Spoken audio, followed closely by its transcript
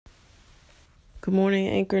Good morning,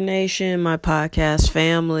 Anchor Nation, my podcast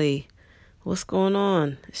family. What's going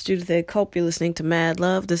on? It's Judith A. Cope. You're listening to Mad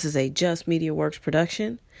Love. This is a Just Media Works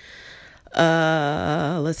production.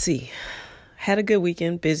 Let's see. Had a good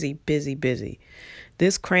weekend. Busy.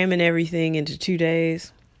 This cramming everything into 2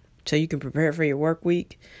 days so you can prepare for your work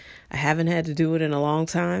week. I haven't had to do it in a long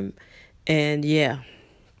time. And yeah,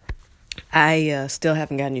 I still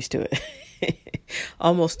haven't gotten used to it.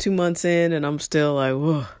 Almost 2 months in and I'm still like,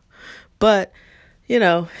 whoa. But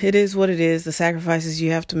it is what it is. The sacrifices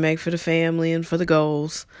you have to make for the family and for the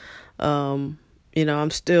goals. I'm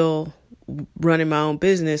still running my own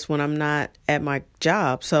business when I'm not at my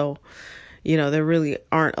job. So, there really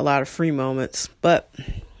aren't a lot of free moments. But,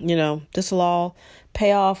 this will all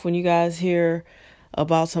pay off when you guys hear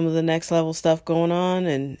about some of the next level stuff going on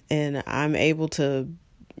and I'm able to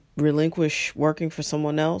relinquish working for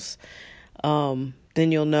someone else. Then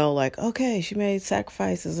you'll know okay, she made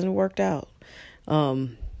sacrifices and it worked out.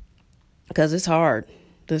 Because it's hard.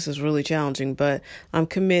 This is really challenging, but I'm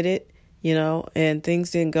committed, and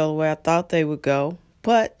things didn't go the way I thought they would go,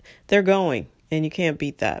 but they're going and you can't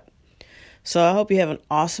beat that. So I hope you have an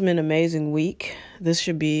awesome and amazing week. This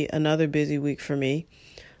should be another busy week for me.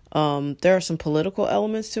 There are some political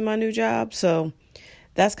elements to my new job, so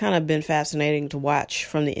that's kind of been fascinating to watch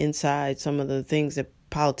from the inside, some of the things that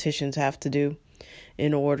politicians have to do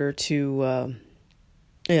in order to,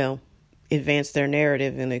 advance their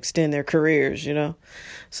narrative and extend their careers,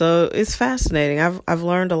 So it's fascinating. I've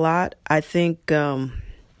learned a lot. I think some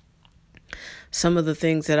of the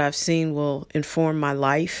things that I've seen will inform my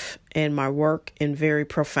life and my work in very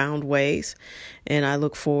profound ways. And I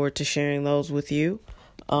look forward to sharing those with you.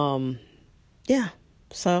 So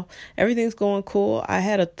everything's going cool. I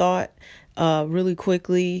had a thought really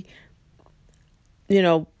quickly,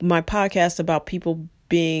 my podcast about people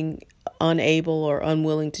being unable or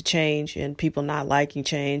unwilling to change and people not liking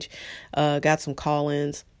change, got some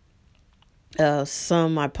call-ins.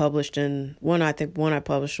 Some I published in one. I think one I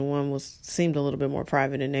published in one seemed a little bit more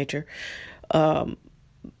private in nature.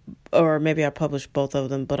 Or maybe I published both of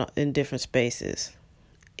them, but in different spaces.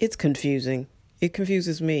 It's confusing. It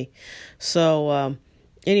confuses me. So,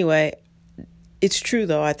 anyway, it's true,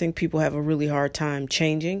 though. I think people have a really hard time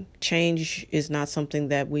changing. Change is not something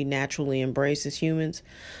that we naturally embrace as humans.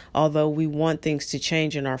 Although we want things to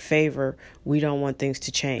change in our favor, we don't want things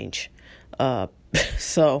to change.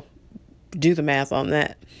 So do the math on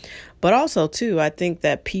that. But also, too, I think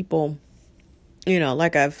that people,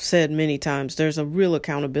 like I've said many times, there's a real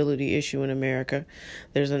accountability issue in America.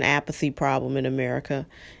 There's an apathy problem in America.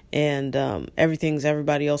 And everything's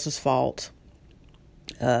everybody else's fault.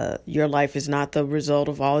 Your life is not the result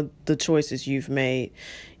of all the choices you've made.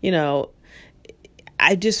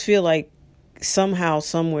 I just feel like somehow,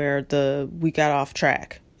 somewhere, we got off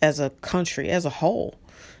track as a country, as a whole,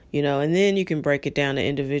 and then you can break it down to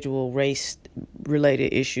individual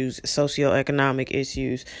race-related issues, socioeconomic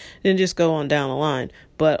issues, then just go on down the line.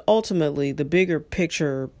 But ultimately, the bigger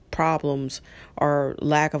picture problems are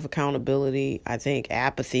lack of accountability, I think,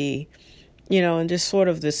 apathy, and just sort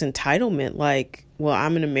of this entitlement, well,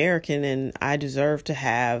 I'm an American and I deserve to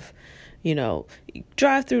have,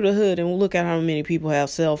 drive through the hood and look at how many people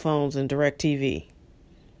have cell phones and DirecTV.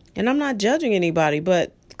 And I'm not judging anybody,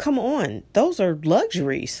 but come on, those are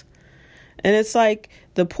luxuries. And it's like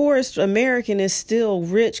the poorest American is still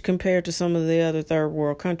rich compared to some of the other third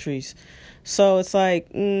world countries. So it's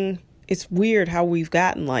it's weird how we've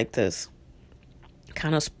gotten like this.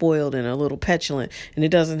 Kind of spoiled and a little petulant. And it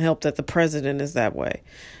doesn't help that the president is that way.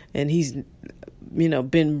 And he's,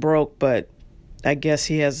 been broke, but I guess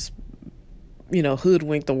he has,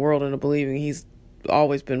 hoodwinked the world into believing he's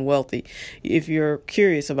always been wealthy. If you're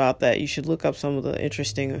curious about that, you should look up some of the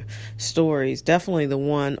interesting stories. Definitely the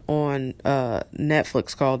one on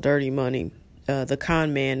Netflix called Dirty Money. The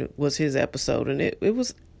Con Man was his episode, and it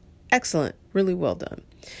was excellent. Really well done.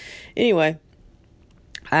 Anyway,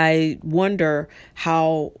 I wonder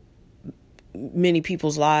how many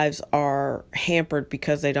people's lives are hampered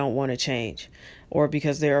because they don't want to change, or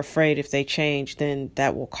because they're afraid if they change, then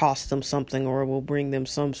that will cost them something or will bring them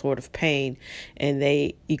some sort of pain. And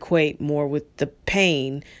they equate more with the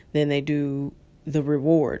pain than they do the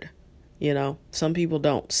reward. Some people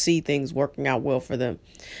don't see things working out well for them.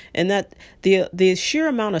 And that the sheer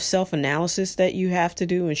amount of self-analysis that you have to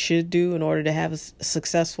do and should do in order to have a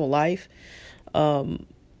successful life,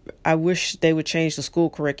 I wish they would change the school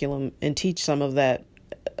curriculum and teach some of that,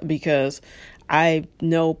 because I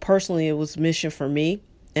know personally it was mission for me,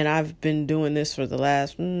 and I've been doing this for the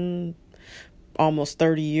last almost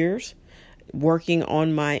 30 years. working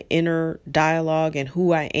on my inner dialogue and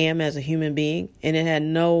who I am as a human being, and it had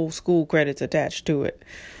no school credits attached to it.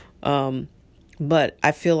 But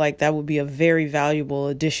I feel like that would be a very valuable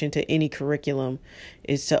addition to any curriculum,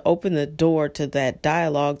 is to open the door to that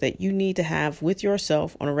dialogue that you need to have with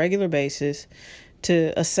yourself on a regular basis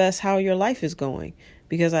to assess how your life is going.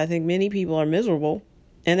 Because I think many people are miserable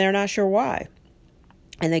and they're not sure why.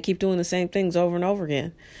 And they keep doing the same things over and over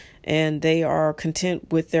again. And they are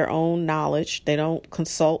content with their own knowledge. They don't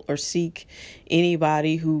consult or seek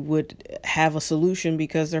anybody who would have a solution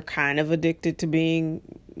because they're kind of addicted to being,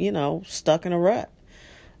 stuck in a rut.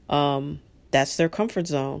 That's their comfort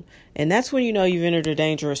zone. And that's when you've entered a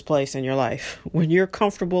dangerous place in your life. When you're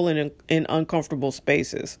comfortable in uncomfortable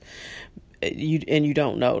spaces, you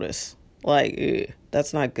don't notice.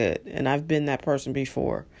 That's not good. And I've been that person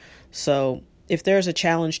before. So if there's a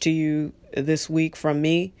challenge to you this week from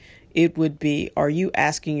me, it would be, are you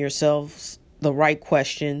asking yourselves the right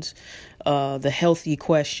questions, the healthy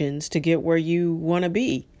questions to get where you want to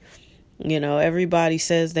be? Everybody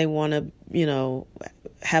says they want to,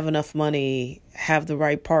 have enough money, have the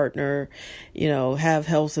right partner, have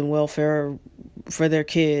health and welfare for their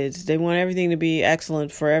kids. They want everything to be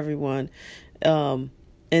excellent for everyone. And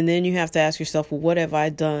then you have to ask yourself, well, what have I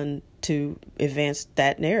done to advance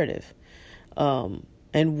that narrative?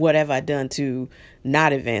 And what have I done to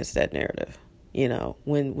not advance that narrative?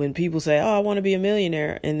 When people say, oh, I want to be a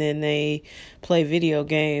millionaire, and then they play video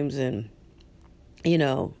games and,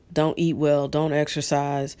 don't eat well, don't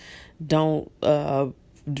exercise, don't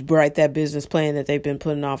write that business plan that they've been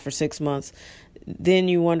putting off for 6 months, then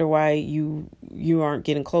you wonder why you aren't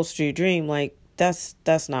getting closer to your dream. That's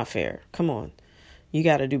not fair. Come on. You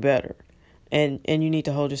got to do better. And you need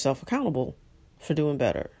to hold yourself accountable for doing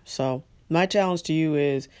better. So my challenge to you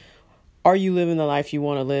is, are you living the life you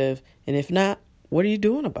want to live? And if not, what are you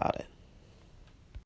doing about it?